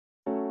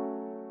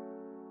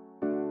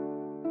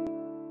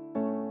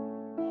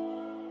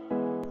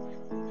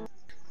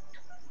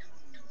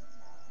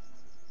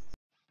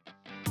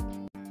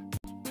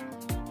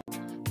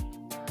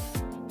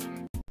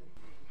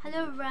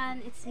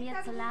everyone, it's me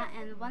Atsala,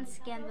 and once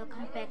again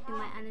welcome back to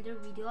my another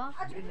video.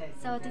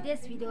 So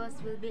today's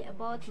videos will be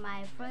about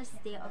my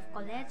first day of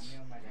college.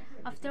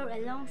 After a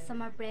long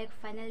summer break,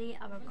 finally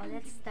our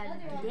college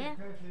started today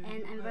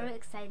and I'm very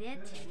excited.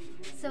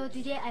 So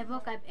today I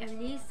woke up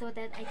early so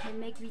that I can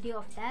make video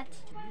of that.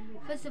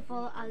 First of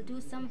all, I'll do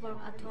some work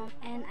at home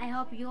and I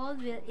hope you all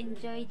will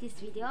enjoy this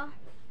video.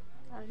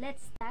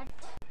 Let's start.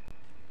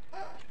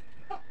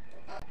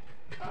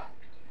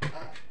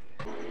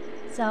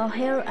 So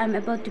here I'm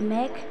about to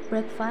make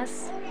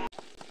breakfast.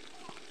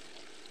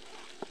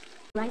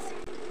 Rice.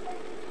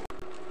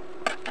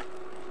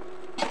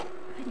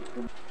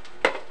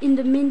 In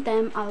the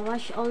meantime, I'll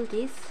wash all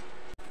this.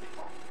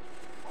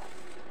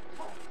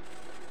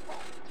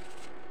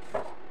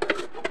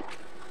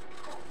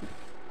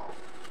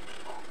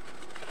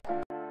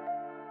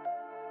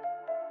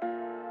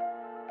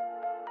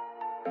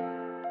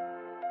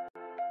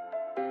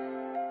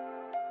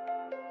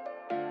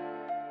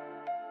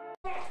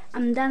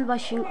 I'm done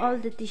washing all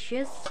the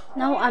dishes.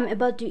 Now I'm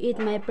about to eat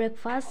my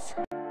breakfast.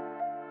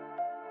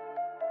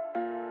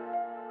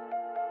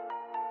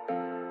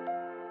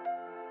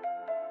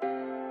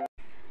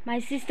 My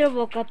sister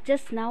woke up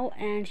just now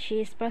and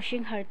she is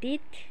brushing her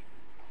teeth.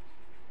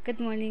 Good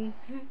morning.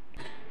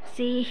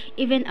 See,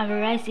 even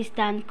our rice is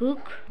done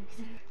cooked.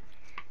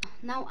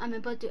 Now I'm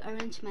about to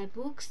arrange my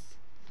books.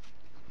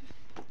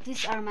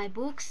 These are my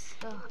books.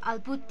 So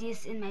I'll put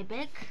this in my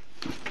bag.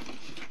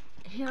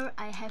 Here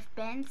I have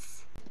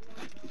pens.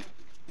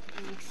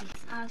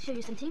 I'll show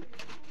you something.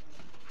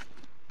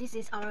 This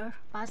is our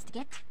bus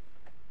ticket.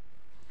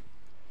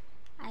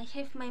 I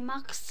have my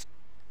marks.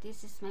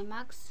 This is my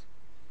marks.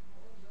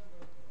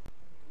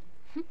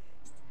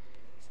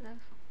 So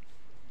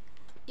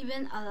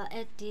even I'll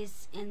add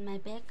this in my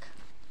bag.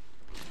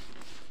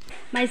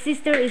 My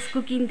sister is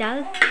cooking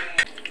dal.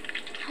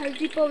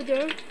 Haldi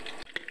powder.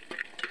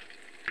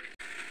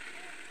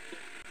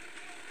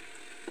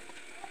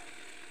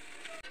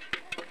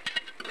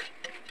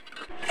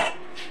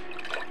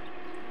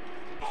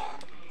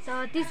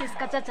 So this is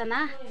kacha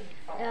chana.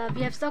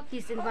 We have soaked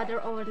this in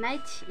water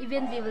overnight.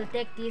 Even we will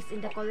take this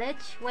in the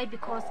college. Why?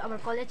 Because our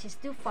college is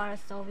too far,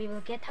 so we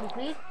will get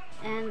hungry.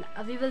 And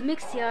we will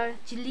mix here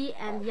chili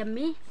and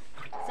yummy.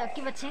 So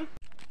keep watching.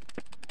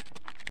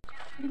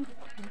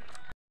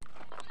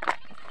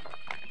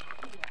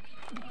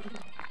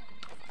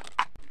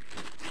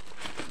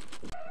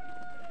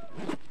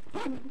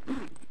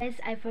 Guys,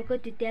 I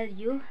forgot to tell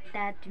you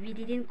that we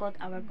didn't got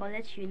our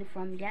college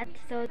uniform yet.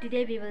 So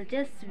today we will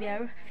just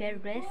wear fair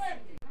dress.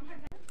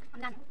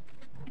 I'm done.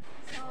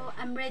 So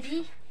I'm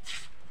ready.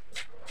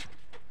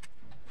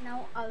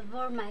 Now I'll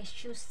wear my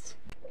shoes.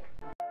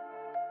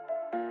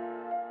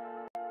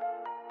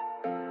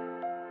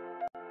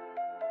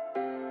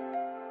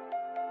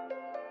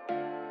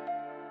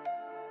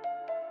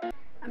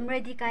 I'm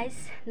ready,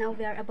 guys. Now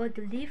we are about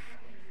to leave.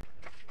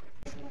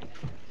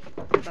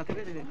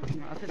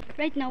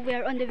 Right now we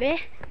are on the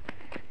way.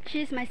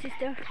 She is my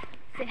sister.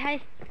 Say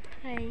hi.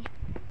 Hi.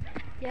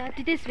 Yeah,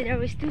 today's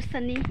weather is too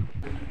sunny.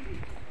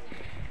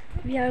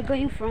 We are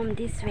going from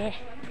this way.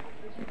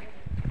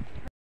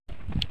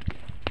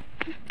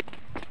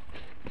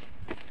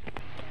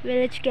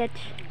 Village gate.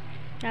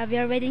 Now we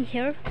are waiting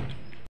here.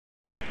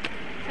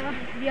 So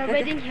we are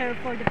waiting here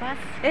for the bus.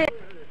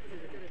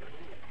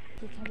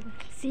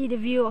 See the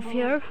view of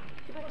here.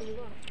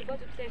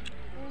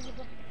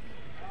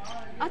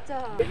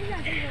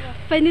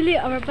 Finally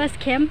our bus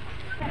came.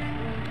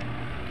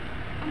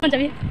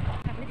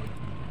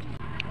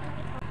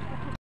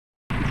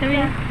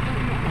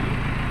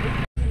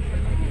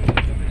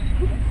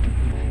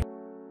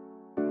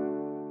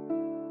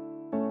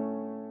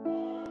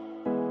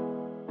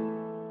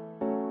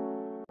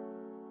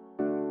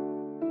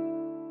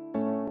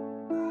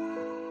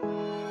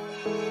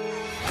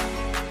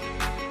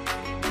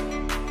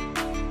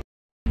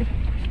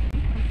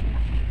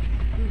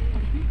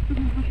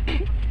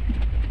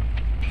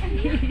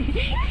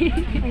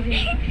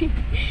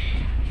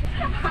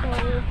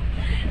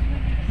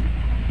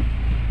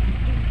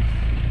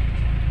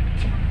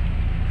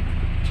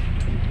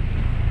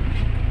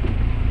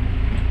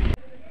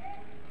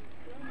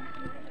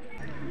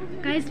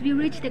 Guys, we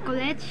reached the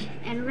college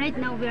and right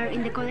now we are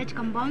in the college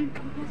compound.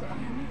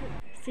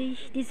 See,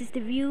 this is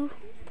the view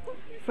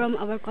from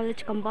our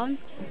college compound.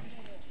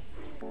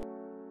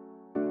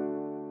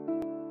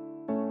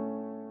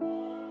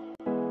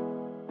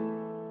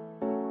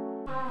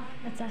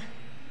 That's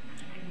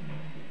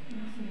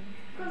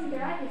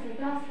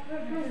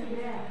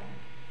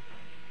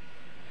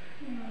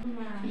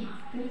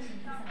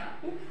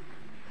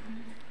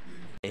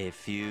A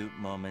few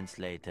moments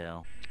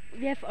later.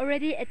 We have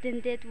already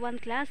attended one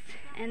class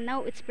and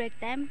now it's break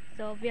time,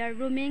 so we are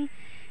rooming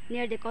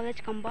near the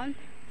college compound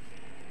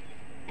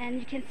and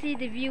you can see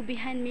the view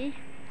behind me.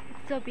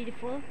 It's so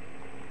beautiful.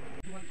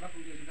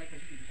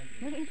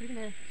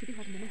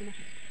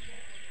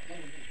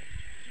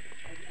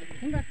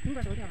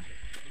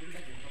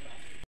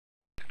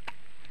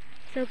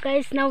 So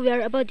guys, now we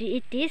are about to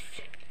eat this.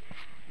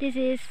 This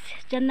is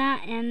chana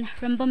and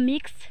rambam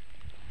mix.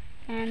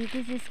 And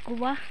this is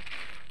Kuba.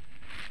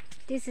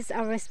 This is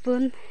our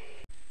spoon.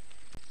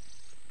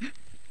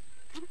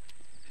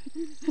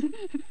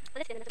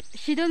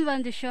 She don't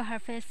want to show her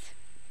face.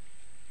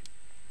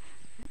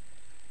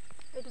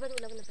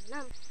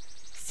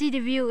 See the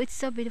view, it's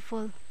so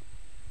beautiful.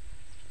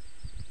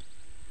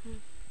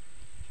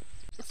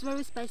 It's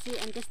very spicy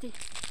and tasty.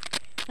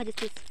 What is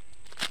this?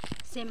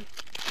 Same.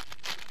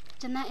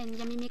 Chana and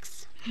yummy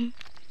mix.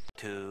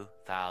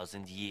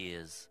 2,000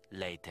 years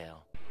later.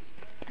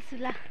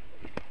 Asula,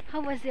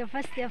 how was your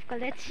first day of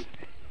college?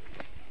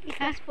 It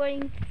was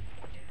boring.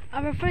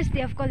 Our first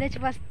day of college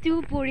was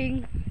too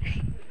boring.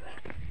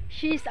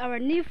 She is our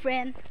new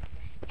friend.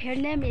 Her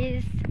name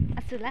is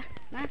Asula.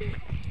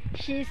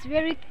 She is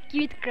very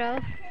cute girl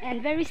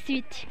and very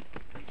sweet.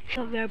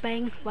 So we are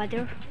buying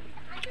water.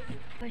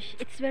 Gosh,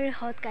 it's very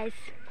hot, guys.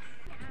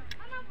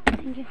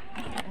 Thank you.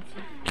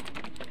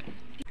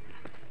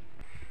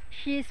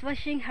 She is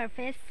washing her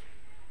face.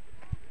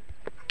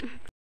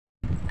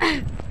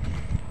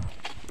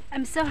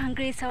 I'm so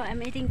hungry, so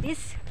I'm eating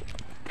this.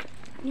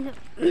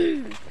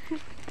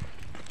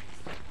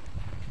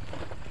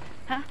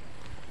 Huh?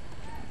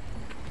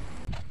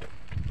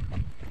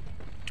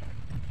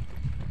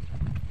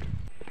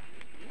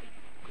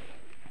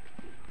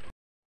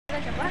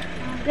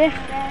 There.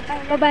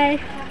 Bye bye.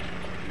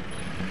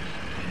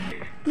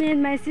 Me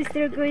and my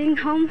sister going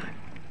home.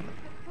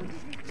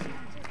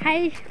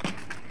 Hi.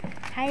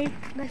 Hi.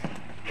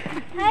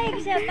 Hi,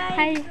 Giselle, bye.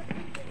 Hi.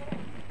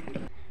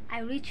 I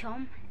reached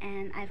home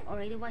and I've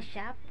already washed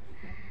up,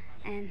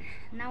 and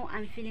now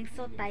I'm feeling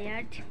so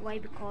tired. Why?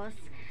 Because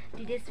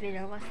today's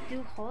weather was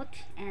too hot,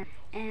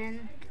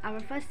 and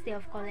our first day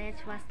of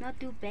college was not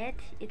too bad.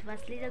 It was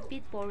a little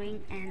bit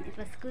boring and it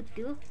was good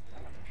too.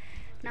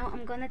 Now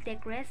I'm gonna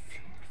take rest,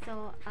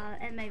 so I'll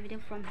end my video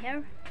from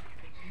here.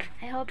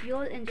 I hope you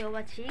all enjoy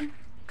watching.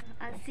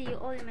 I'll see you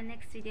all in my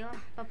next video.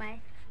 Bye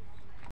bye.